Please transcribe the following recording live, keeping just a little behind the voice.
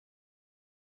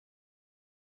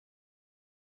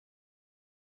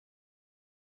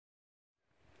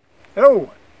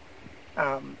Hello,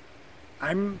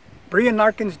 I'm Brian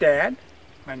Larkin's dad.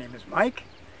 My name is Mike,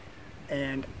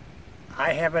 and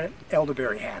I have an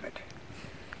elderberry habit.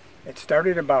 It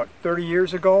started about 30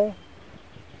 years ago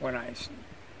when I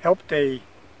helped a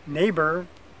neighbor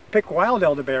pick wild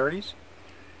elderberries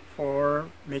for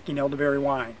making elderberry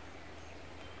wine.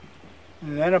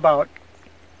 And then about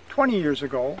 20 years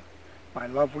ago, my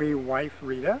lovely wife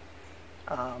Rita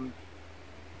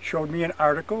showed me an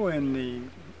article in the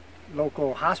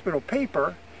local hospital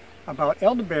paper about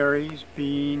elderberries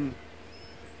being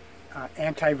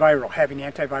antiviral, having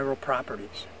antiviral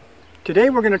properties. Today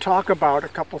we're going to talk about a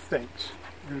couple things.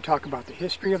 We're going to talk about the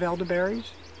history of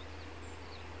elderberries,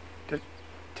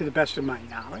 to the best of my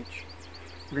knowledge.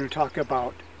 We're going to talk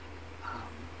about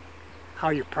how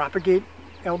you propagate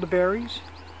elderberries,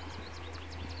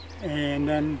 and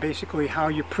then basically how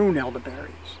you prune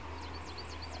elderberries.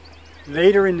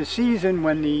 Later in the season,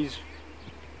 when these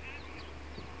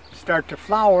start to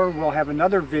flower, we'll have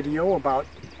another video about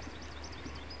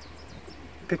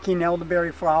picking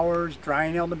elderberry flowers,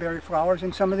 drying elderberry flowers,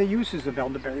 and some of the uses of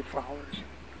elderberry flowers.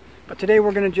 But today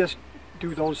we're going to just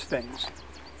do those things.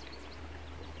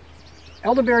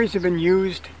 Elderberries have been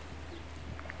used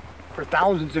for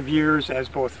thousands of years as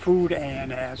both food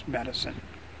and as medicine.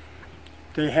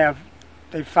 They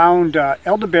found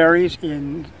elderberries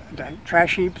in the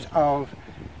trash heaps of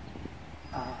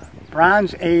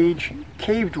Bronze Age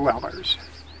cave dwellers.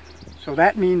 So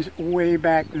that means way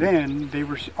back then they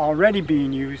were already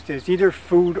being used as either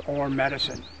food or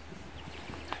medicine.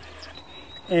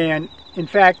 And in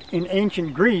fact, in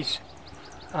ancient Greece,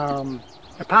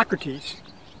 Hippocrates,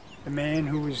 the man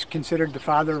who was considered the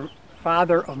father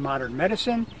of modern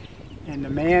medicine, and the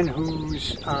man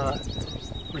who's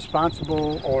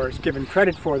responsible or is given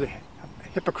credit for the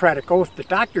Hippocratic oath that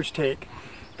doctors take,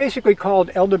 basically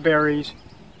called elderberries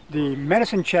the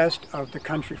medicine chest of the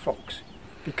country folks,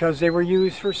 because they were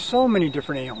used for so many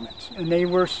different ailments and they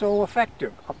were so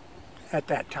effective at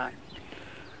that time.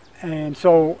 And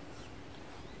so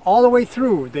all the way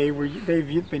through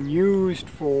they've been used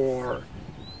for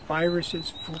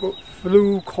viruses,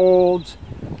 flu, colds,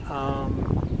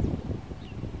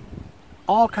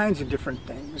 all kinds of different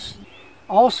things.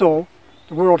 Also,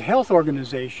 the World Health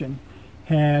Organization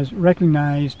has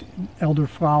recognized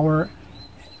elderflower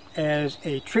as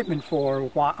a treatment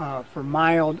for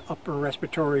mild upper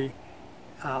respiratory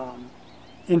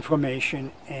inflammation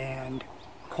and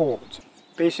colds.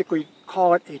 Basically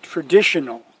call it a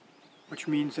traditional, which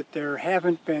means that there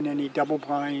haven't been any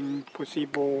double-blind,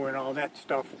 placebo and all that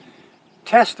stuff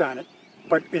test on it,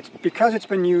 but it's because it's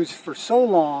been used for so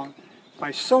long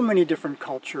by so many different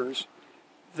cultures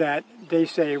that they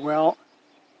say, well,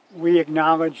 we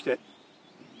acknowledge that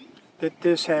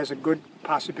this has a good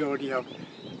possibility of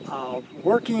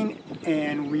working,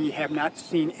 and we have not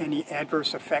seen any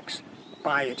adverse effects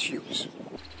by its use.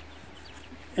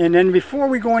 And then before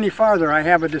we go any farther, I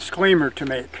have a disclaimer to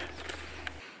make.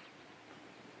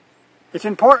 It's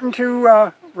important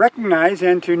to recognize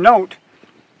and to note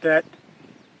that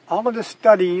all of the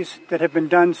studies that have been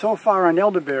done so far on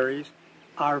elderberries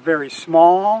are very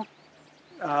small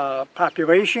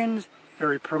populations,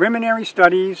 very preliminary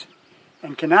studies,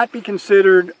 and cannot be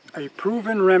considered a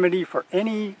proven remedy for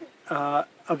any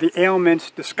of the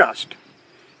ailments discussed,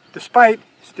 despite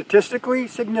statistically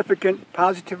significant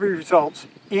positive results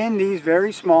in these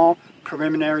very small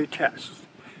preliminary tests.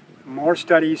 More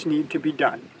studies need to be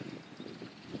done.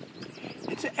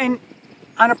 And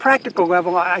on a practical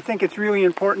level, I think it's really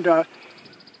important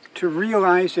to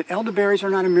realize that elderberries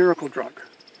are not a miracle drug.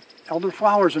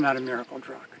 Elderflowers are not a miracle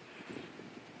drug.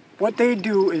 What they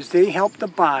do is they help the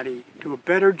body do a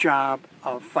better job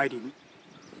of fighting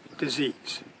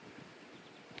disease.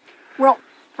 Well,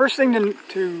 first thing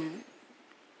to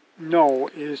know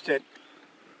is that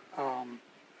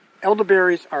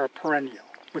elderberries are a perennial,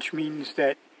 which means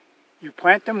that you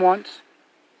plant them once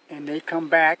and they come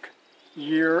back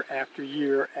year after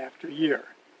year after year,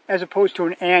 as opposed to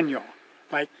an annual,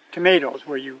 like tomatoes,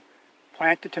 where you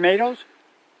plant the tomatoes,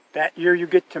 that year you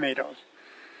get tomatoes.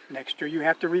 Next year you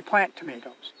have to replant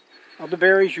tomatoes.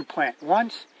 Elderberries you plant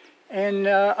once, and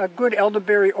a good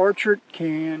elderberry orchard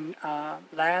can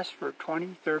last for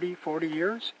 20, 30, 40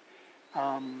 years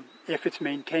if it's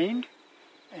maintained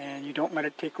and you don't let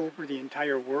it take over the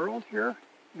entire world here,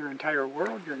 your entire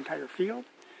field.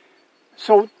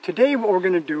 So today what we're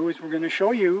going to do is we're going to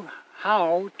show you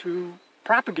how to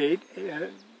propagate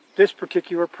this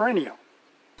particular perennial.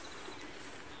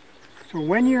 So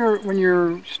when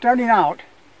you're starting out,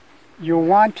 you'll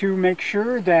want to make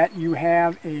sure that you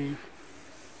have a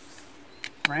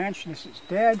branch. This is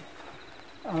dead.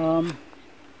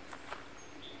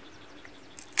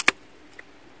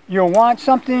 you'll want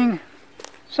something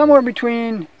somewhere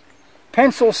between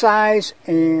pencil size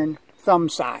and thumb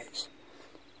size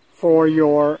for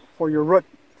your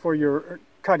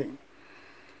cutting.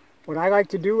 What I like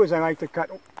to do is I like to cut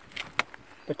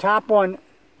the top one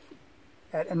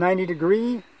at a 90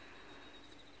 degree,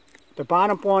 the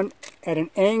bottom one at an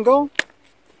angle,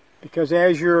 because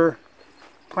as you're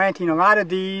planting a lot of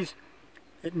these,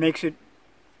 it makes it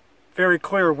very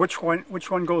clear which one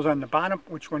goes on the bottom,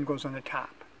 which one goes on the top.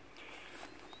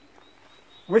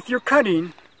 With your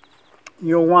cutting,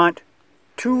 you'll want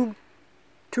two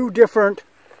different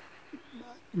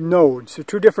nodes, so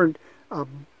two different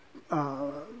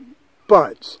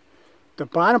buds. The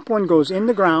bottom one goes in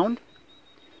the ground,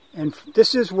 and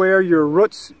this is where your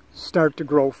roots start to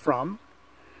grow from.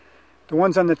 The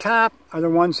ones on the top are the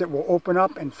ones that will open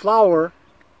up and flower,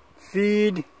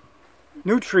 feed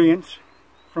nutrients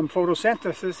from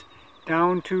photosynthesis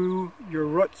down to your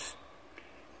roots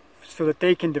so that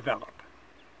they can develop.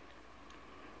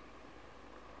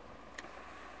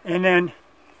 And then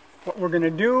what we're going to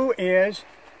do is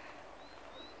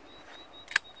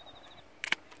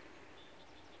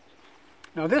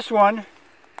now this one,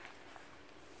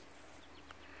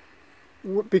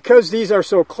 because these are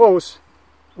so close,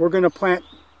 we're going to plant,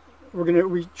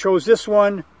 we chose this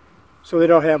one so that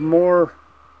it'll have more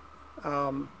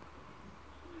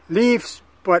leaves,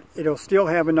 but it'll still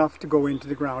have enough to go into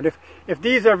the ground. If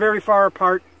these are very far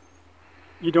apart,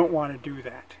 you don't want to do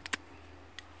that.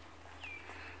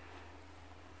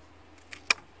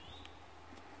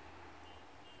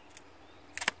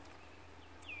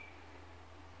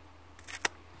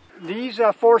 These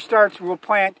 4 starts we'll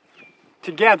plant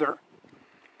together,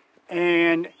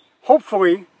 and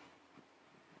hopefully,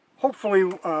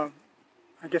 I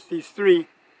guess these 3,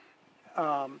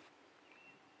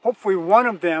 hopefully one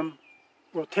of them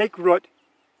will take root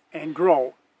and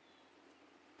grow.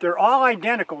 They're all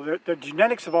identical. The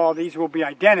genetics of all these will be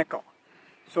identical.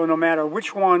 So no matter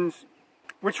which one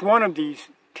of these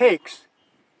takes,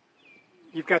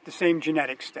 you've got the same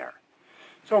genetics there.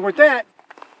 So with that,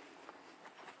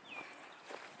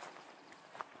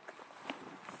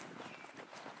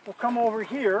 we'll come over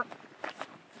here,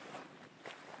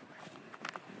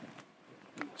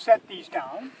 set these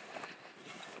down,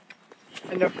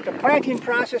 and the planting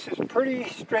process is pretty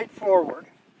straightforward.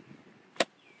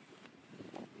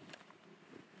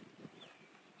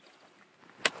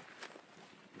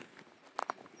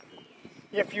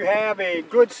 If you have a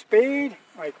good spade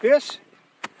like this,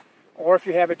 or if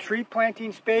you have a tree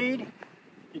planting spade,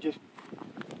 you just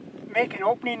make an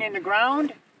opening in the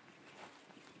ground.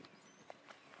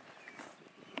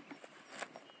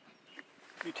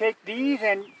 You take these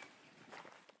and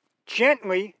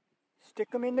gently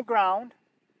stick them in the ground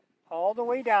all the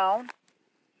way down.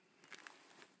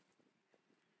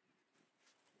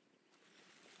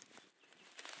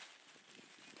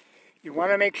 You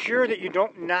want to make sure that you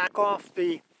don't knock off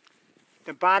the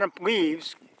bottom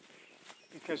leaves,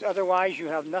 because otherwise you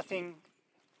have nothing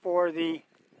for the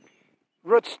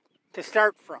roots to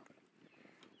start from.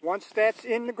 Once that's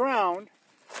in the ground,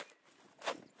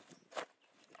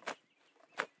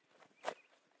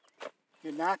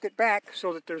 you knock it back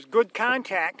so that there's good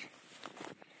contact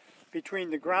between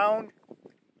the ground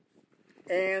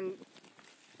and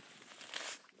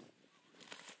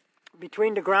the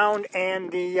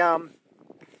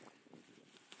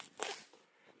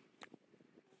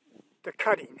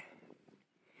cutting.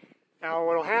 Now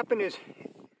what will happen is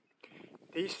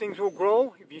these things will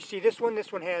grow. If you see this one is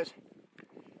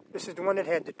the one that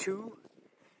had the 2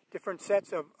 different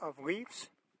sets of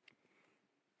leaves,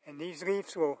 and these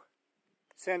leaves will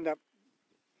send up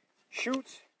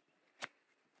shoots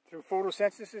through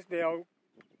photosynthesis. They'll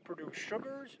produce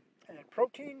sugars and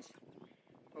proteins.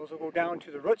 Those will go down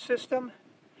to the root system.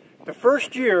 The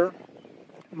first year,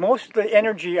 most of the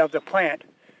energy of the plant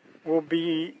will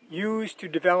be used to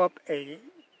develop a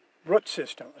root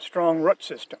system, a strong root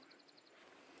system.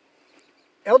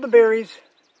 Elderberries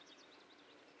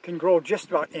can grow just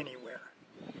about anywhere.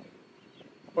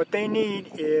 What they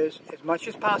need is, as much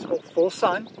as possible, full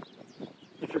sun.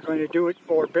 If you're going to do it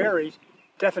for berries,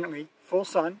 definitely full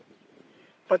sun.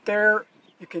 But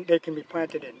they can be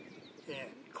planted in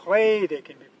clay, they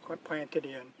can be planted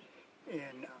in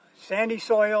sandy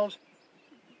soils.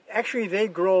 Actually, they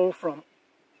grow from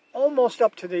almost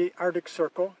up to the Arctic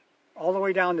Circle, all the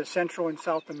way down to Central and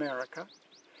South America.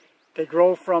 They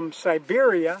grow from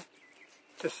Siberia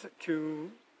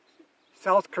to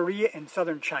South Korea and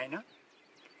southern China,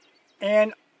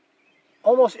 and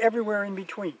almost everywhere in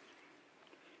between.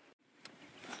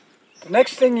 The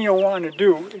next thing you'll want to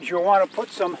do is you'll want to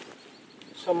put some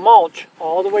mulch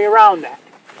all the way around that.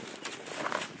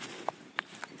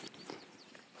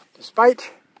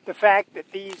 Despite the fact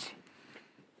that these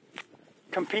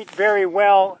compete very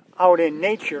well out in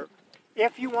nature,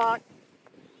 if you want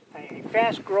a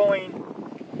fast-growing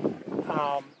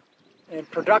and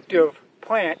productive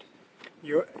plant,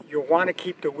 you'll want to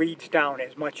keep the weeds down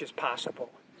as much as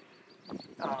possible.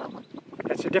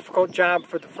 That's a difficult job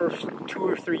for the first 2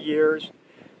 or 3 years,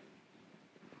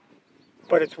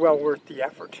 but it's well worth the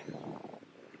effort.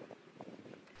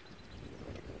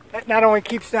 That not only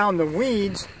keeps down the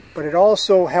weeds, but it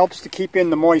also helps to keep in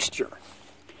the moisture.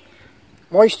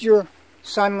 Moisture,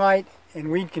 sunlight,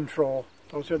 and weed control,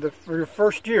 those are for your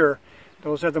first year,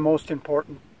 those are the most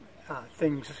important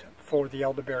things for the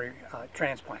elderberry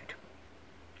transplant.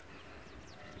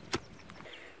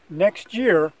 Next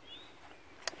year,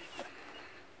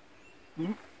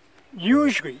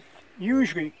 usually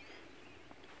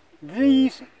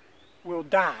these will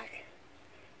die.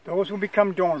 Those will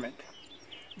become dormant.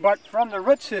 But from the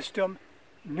root system,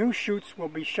 new shoots will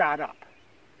be shot up.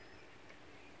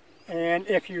 And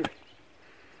if you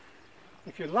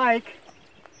like,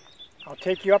 I'll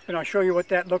take you up and I'll show you what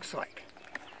that looks like.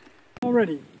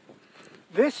 Already,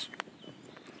 these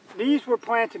were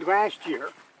planted last year,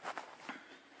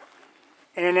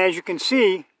 and as you can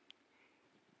see,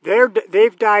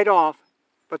 they've died off,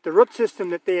 but the root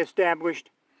system that they established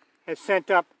has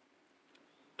sent up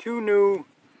 2 new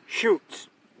shoots.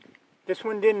 This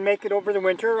one didn't make it over the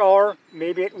winter, or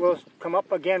maybe it will come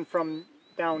up again from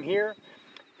down here.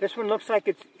 This one looks like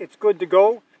it's good to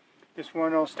go. This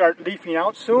one will start leafing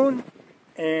out soon,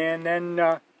 and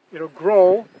then it'll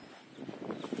grow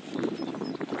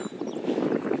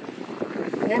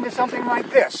into something like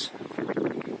this.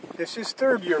 This is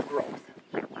 3rd year growth.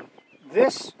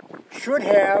 This should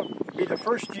be the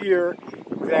first year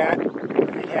that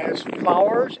it has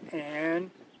flowers and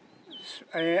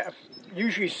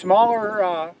usually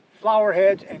smaller flower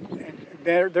heads and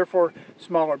therefore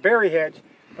smaller berry heads,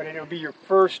 but it'll be your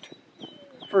first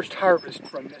harvest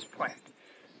from this plant.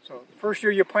 So the first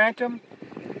year you plant them,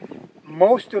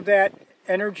 most of that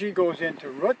energy goes into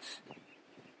roots.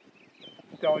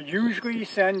 They'll usually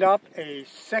send up a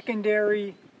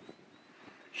secondary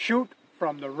shoot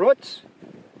from the roots.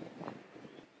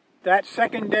 That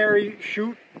secondary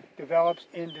shoot develops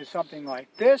into something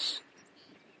like this.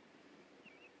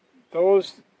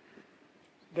 Those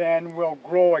then will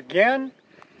grow again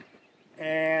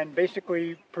and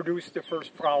basically produce the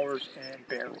first flowers and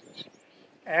berries.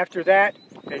 After that,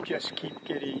 they just keep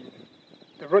getting,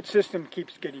 the root system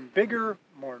keeps getting bigger,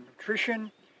 more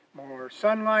nutrition, more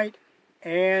sunlight,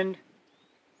 and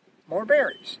more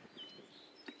berries.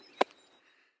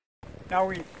 Now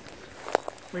we've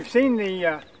seen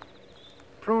the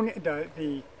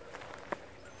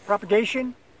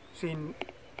propagation, seen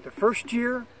the first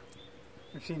year,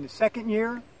 we've seen the 2nd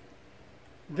year.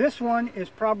 This one is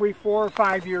probably 4 or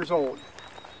 5 years old,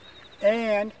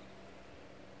 and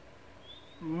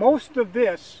most of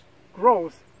this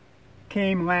growth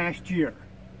came last year.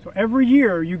 So every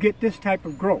year you get this type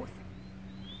of growth.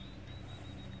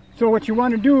 So what you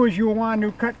want to do is you want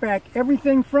to cut back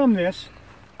everything from this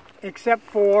except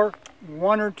for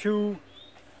one or two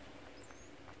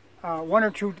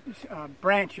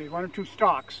branches, 1 or 2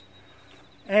 stalks.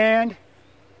 And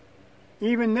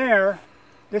even there,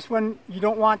 this one, you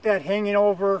don't want that hanging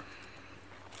over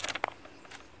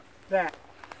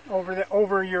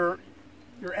over your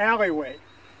alleyway.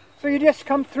 So you just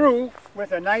come through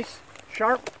with a nice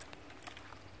sharp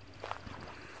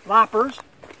loppers.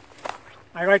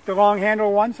 I like the long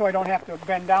handle one so I don't have to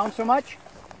bend down so much.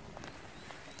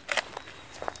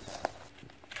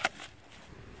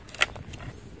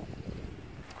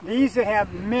 These that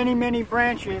have many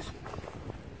branches,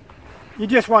 you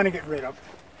just want to get rid of.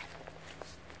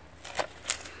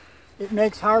 It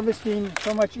makes harvesting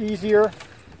so much easier.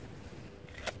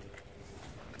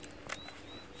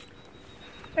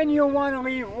 And you'll want to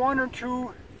leave 1 or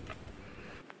 2,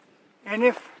 and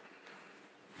if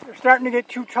they're starting to get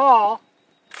too tall,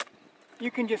 you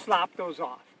can just lop those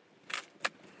off.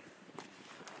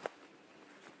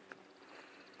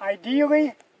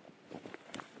 Ideally,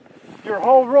 your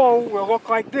whole row will look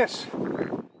like this.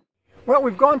 Well,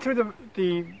 we've gone through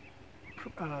the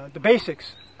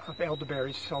basics of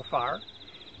elderberries so far.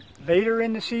 Later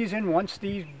in the season, once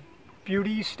these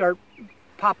beauties start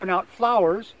popping out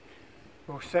flowers,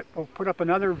 we'll put up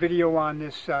another video on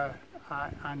this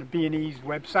on the B&E's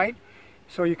website,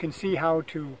 so you can see how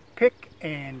to pick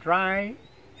and dry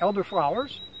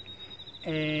elderflowers.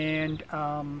 And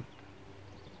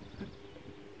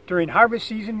during harvest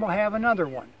season, we'll have another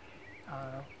one.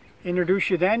 Introduce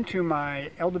you then to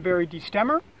my elderberry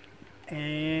destemmer,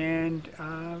 and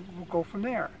we'll go from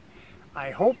there.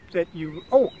 I hope that you,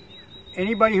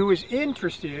 anybody who is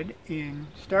interested in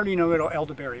starting a little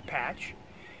elderberry patch,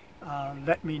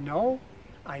 let me know.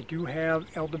 I do have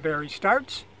elderberry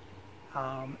starts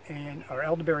or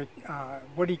elderberry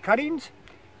woody cuttings,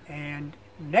 and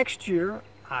next year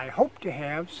I hope to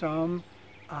have some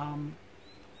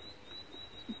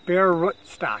bare root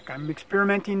stock. I'm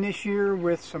experimenting this year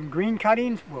with some green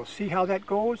cuttings. We'll see how that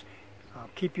goes. I'll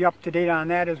keep you up to date on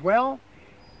that as well.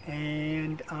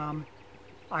 And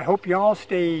I hope you all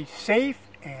stay safe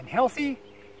and healthy,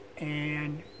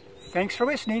 and thanks for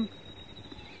listening.